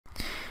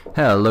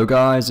Hello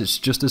guys, it's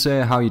Justice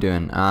here, how are you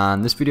doing?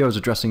 And this video is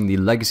addressing the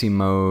legacy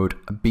mode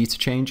beta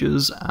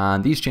changes,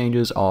 and these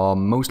changes are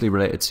mostly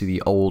related to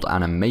the old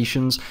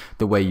animations,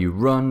 the way you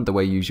run, the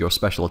way you use your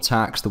special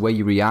attacks, the way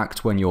you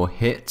react when you're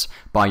hit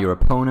by your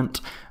opponent,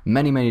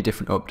 many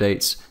different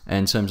updates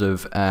in terms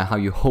of how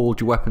you hold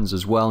your weapons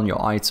as well and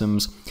your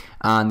items.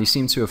 And they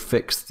seem to have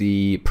fixed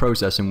the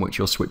process in which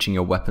you're switching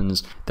your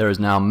weapons. There is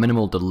now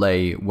minimal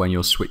delay when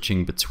you're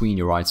switching between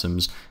your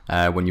items,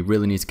 when you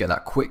really need to get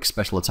that quick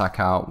special attack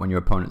out when your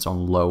opponent's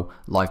on low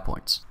life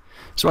points.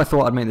 So I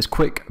thought I'd make this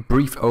quick,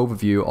 brief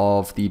overview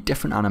of the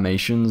different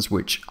animations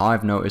which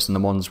I've noticed and the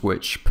ones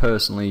which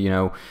personally,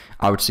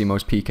 I would see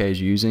most PKs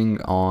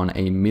using on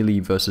a melee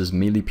versus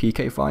melee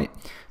PK fight.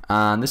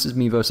 And this is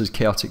me versus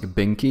Chaotic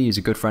Binky. He's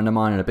a good friend of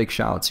mine, and a big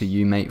shout out to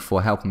you, mate,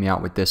 for helping me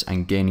out with this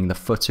and gaining the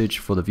footage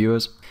for the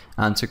viewers.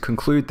 And to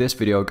conclude this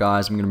video,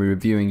 guys, I'm going to be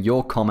reviewing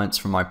your comments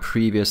from my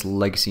previous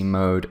Legacy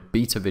Mode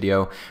beta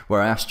video,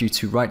 where I asked you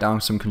to write down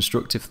some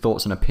constructive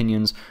thoughts and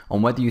opinions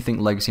on whether you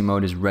think Legacy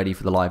Mode is ready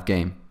for the live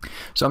game.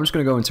 So I'm just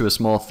going to go into a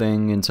small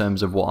thing in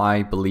terms of what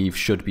I believe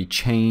should be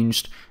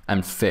changed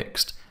and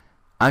fixed.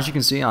 As you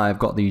can see, I've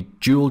got the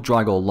dual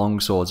Dragor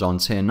longswords on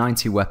tier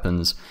 90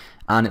 weapons,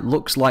 and it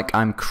looks like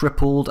I'm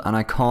crippled and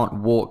I can't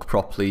walk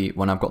properly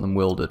when I've got them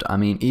wielded. I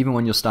mean, even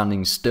when you're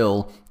standing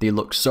still, they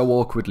look so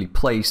awkwardly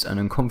placed and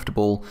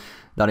uncomfortable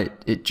that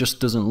it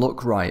just doesn't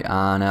look right,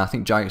 and I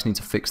think Giants need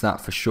to fix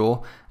that for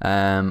sure.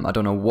 I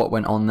don't know what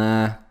went on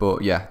there,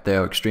 but yeah,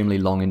 they're extremely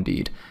long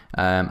indeed,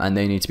 and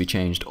they need to be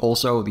changed.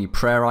 Also, the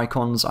prayer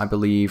icons, I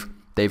believe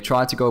they've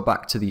tried to go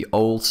back to the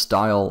old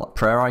style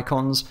prayer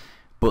icons,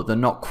 but they're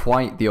not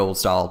quite the old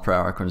style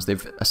prayer icons.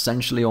 They've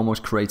essentially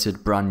almost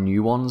created brand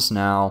new ones.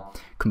 Now,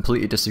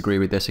 completely disagree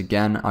with this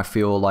again. I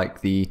feel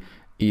like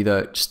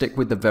either stick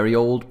with the very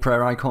old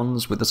prayer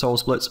icons with the soul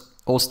splits,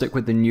 or stick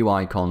with the new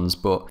icons.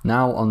 But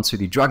now onto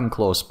the Dragon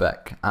Claw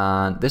spec,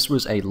 and this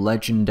was a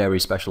legendary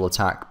special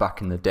attack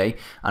back in the day,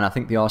 and I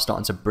think they are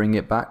starting to bring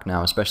it back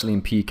now, especially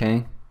in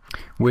PK.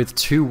 With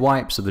 2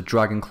 wipes of the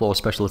Dragon Claw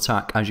special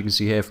attack, as you can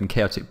see here from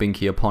Chaotic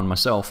Binky upon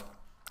myself,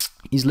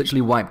 he's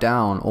literally wiped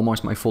down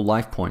almost my full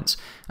life points.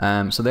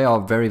 So they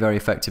are very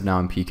effective now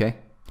in PK.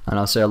 And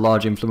I'll say a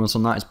large influence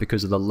on that is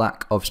because of the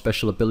lack of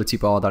special ability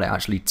bar that it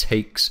actually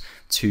takes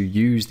to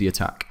use the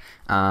attack.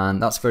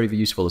 And that's very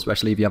useful,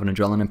 especially if you have an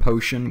adrenaline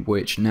potion,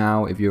 which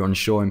now, if you're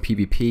unsure in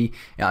PvP,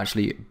 it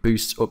actually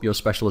boosts up your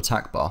special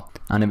attack bar.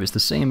 And if it's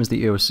the same as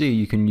the EOC,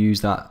 you can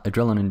use that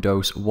adrenaline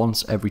dose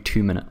once every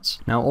 2 minutes.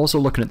 Now, also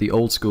looking at the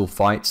old school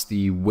fights,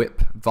 the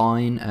whip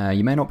vine,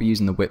 you may not be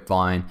using the whip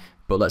vine,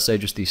 but let's say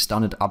just the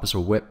standard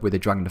Abyssal Whip with a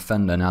Dragon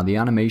Defender. Now, the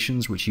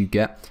animations which you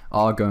get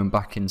are going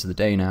back into the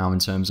day now in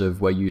terms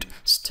of where you'd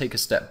take a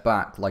step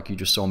back, like you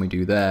just saw me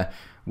do there,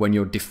 when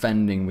you're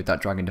defending with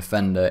that Dragon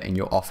Defender in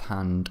your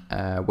offhand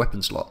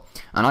weapon slot.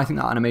 And I think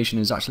that animation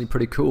is actually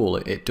pretty cool.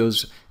 It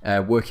does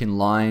work in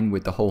line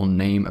with the whole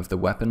name of the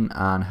weapon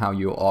and how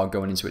you are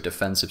going into a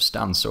defensive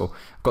stance. So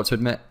I've got to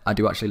admit, I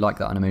do actually like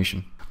that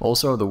animation.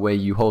 Also, the way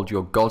you hold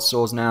your God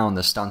Swords now and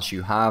the stance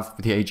you have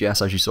with the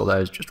AGS, as you saw there,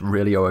 is just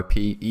really OP,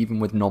 even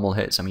with normal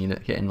hits. I mean,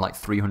 hitting like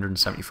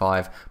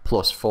 375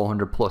 plus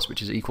 400 plus,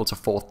 which is equal to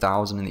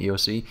 4,000 in the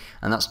EOC,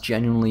 and that's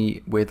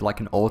genuinely with like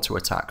an auto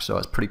attack, so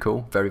it's pretty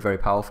cool, very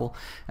powerful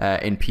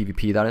in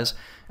PvP, that is.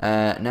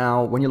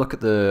 Now, when you look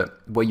at the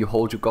way you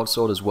hold your God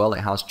Sword as well,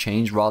 it has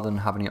changed. Rather than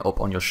having it up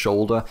on your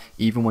shoulder,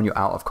 even when you're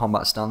out of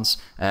combat stance,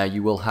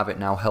 you will have it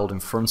now held in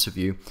front of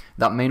you.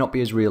 That may not be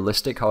as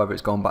realistic, however,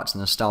 it's going back to the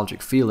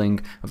nostalgic feeling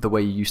of the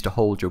way you used to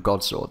hold your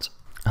God Swords.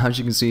 As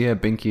you can see here,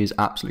 Binky is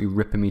absolutely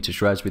ripping me to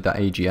shreds with that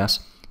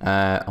AGS.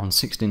 On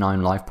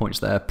 69 life points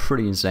there,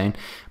 pretty insane.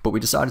 But we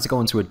decided to go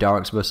into a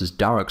Darox versus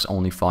Darox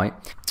only fight.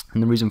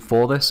 And the reason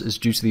for this is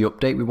due to the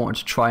update. We wanted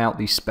to try out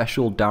the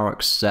special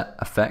Darox set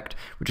effect,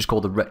 which is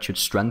called the Wretched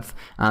Strength,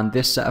 and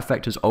this set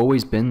effect has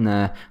always been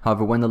there.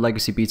 However, when the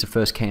Legacy Beta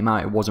first came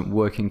out, it wasn't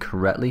working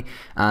correctly,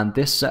 and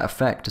this set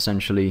effect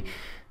essentially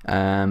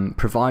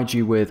provides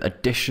you with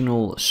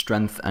additional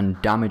strength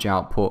and damage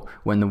output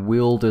when the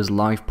wielder's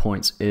life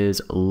points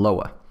is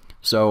lower.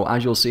 So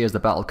as you'll see, as the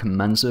battle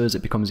commences,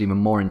 it becomes even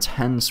more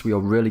intense. We are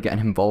really getting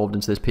involved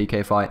into this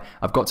PK fight.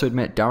 I've got to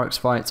admit, Darox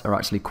fights are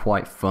actually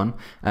quite fun.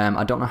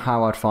 I don't know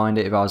how I'd find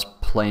it if I was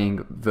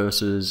playing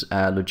versus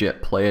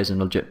legit players and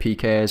legit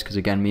PKs, because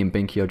again, me and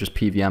Binky are just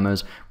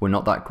PVMers. We're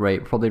not that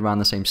great. We're probably around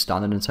the same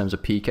standard in terms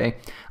of PK.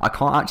 I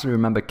can't actually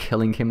remember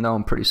killing him though.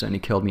 I'm pretty certain he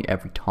killed me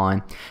every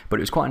time. But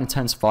it was quite an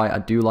intense fight. I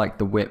do like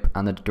the whip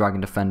and the Dragon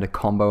Defender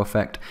combo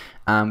effect.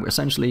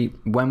 Essentially,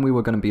 when we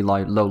were going to be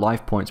like low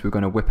life points, we were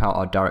going to whip out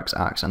our Darox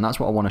axe, and that's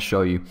what I want to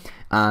show you.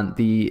 And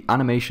the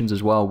animations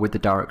as well with the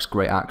Darox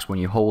Great Axe, when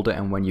you hold it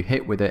and when you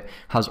hit with it,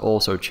 has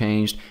also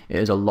changed. It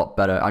is a lot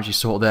better. As you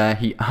saw there,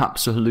 he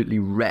absolutely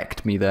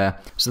wrecked me there.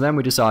 So then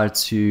we decided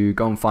to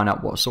go and find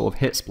out what sort of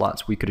hit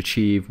splats we could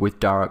achieve with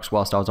Darox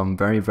whilst I was on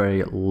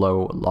very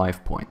low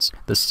life points.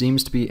 There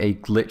seems to be a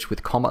glitch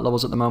with combat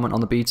levels at the moment on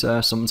the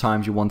beta.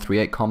 Sometimes you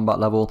 138 combat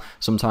level,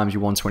 sometimes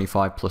you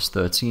 125 plus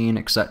 13,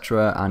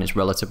 etc. And it's it's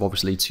relative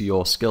obviously to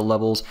your skill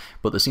levels,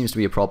 but there seems to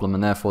be a problem,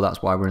 and therefore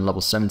that's why we're in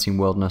level 17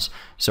 wilderness,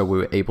 so we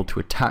were able to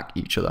attack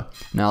each other.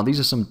 Now these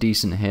are some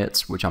decent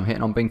hits which I'm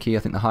hitting on Binky. I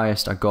think the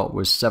highest I got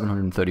was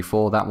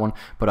 734, that one,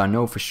 but I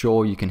know for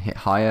sure you can hit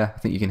higher. I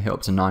think you can hit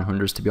up to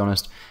 900s, to be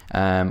honest,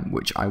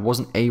 which I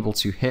wasn't able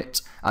to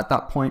hit at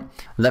that point.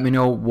 Let me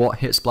know what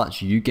hit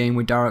splats you gain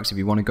with Darox. If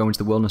you want to go into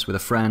the wilderness with a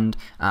friend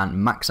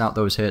and max out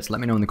those hits,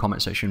 let me know in the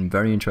comment section.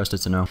 Very interested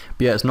to know.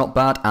 But yeah, it's not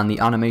bad, and the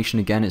animation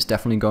again, it's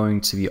definitely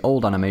going to the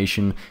old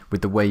animation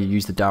with the way you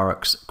use the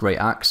Darox Great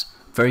Axe,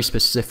 very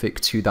specific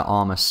to the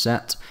armor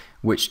set,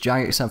 which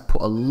Jagex have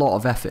put a lot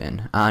of effort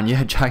in. And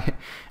yeah,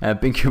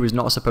 Binky was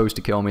not supposed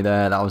to kill me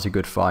there. That was a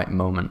good fight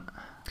moment.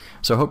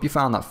 So I hope you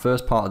found that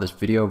first part of this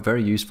video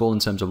very useful in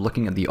terms of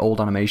looking at the old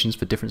animations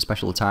for different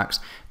special attacks.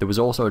 There was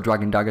also a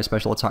Dragon Dagger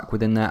special attack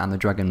within there, and the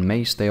Dragon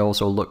Mace, they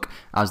also look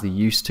as they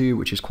used to,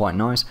 which is quite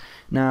nice.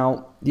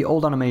 Now, the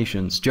old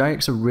animations,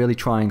 Jagex are really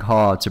trying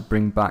hard to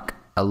bring back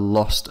a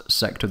lost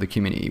sector of the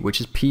community, which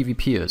is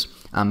PvPers.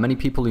 And many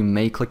people who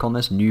may click on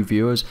this, new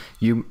viewers,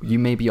 you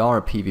maybe are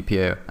a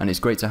PvPer, and it's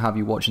great to have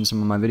you watching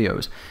some of my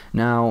videos.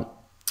 Now,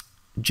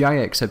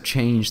 Jagex have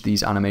changed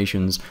these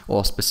animations,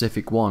 or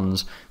specific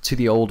ones, to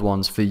the old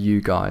ones for you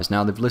guys.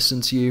 Now they've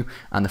listened to you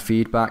and the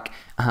feedback,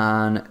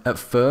 and at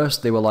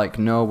first they were like,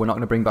 no, we're not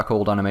going to bring back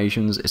old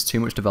animations, it's too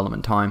much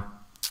development time.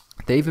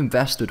 They've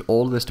invested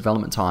all of this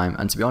development time,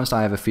 and to be honest,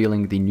 I have a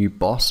feeling the new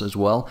boss as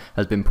well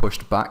has been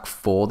pushed back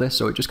for this,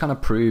 so it just kind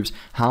of proves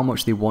how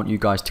much they want you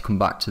guys to come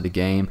back to the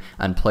game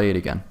and play it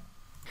again.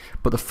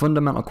 But the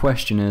fundamental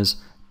question is,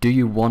 do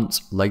you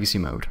want Legacy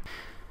Mode?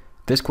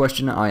 This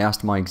question I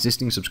asked my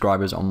existing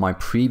subscribers on my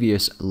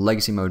previous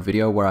Legacy Mode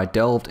video, where I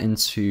delved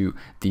into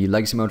the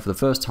Legacy Mode for the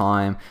first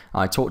time.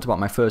 I talked about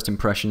my first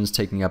impressions,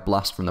 taking a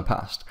blast from the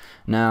past.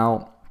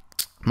 Now,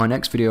 my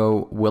next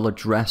video will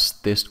address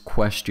this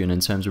question in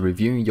terms of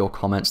reviewing your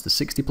comments, the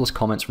 60+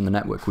 comments from the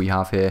network we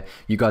have here.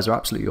 You guys are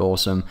absolutely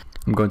awesome.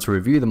 I'm going to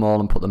review them all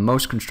and put the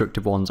most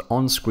constructive ones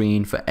on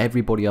screen for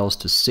everybody else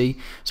to see.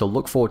 So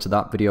look forward to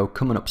that video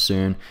coming up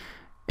soon.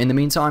 In the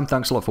meantime,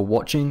 thanks a lot for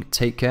watching,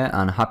 take care,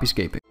 and happy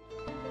scaping.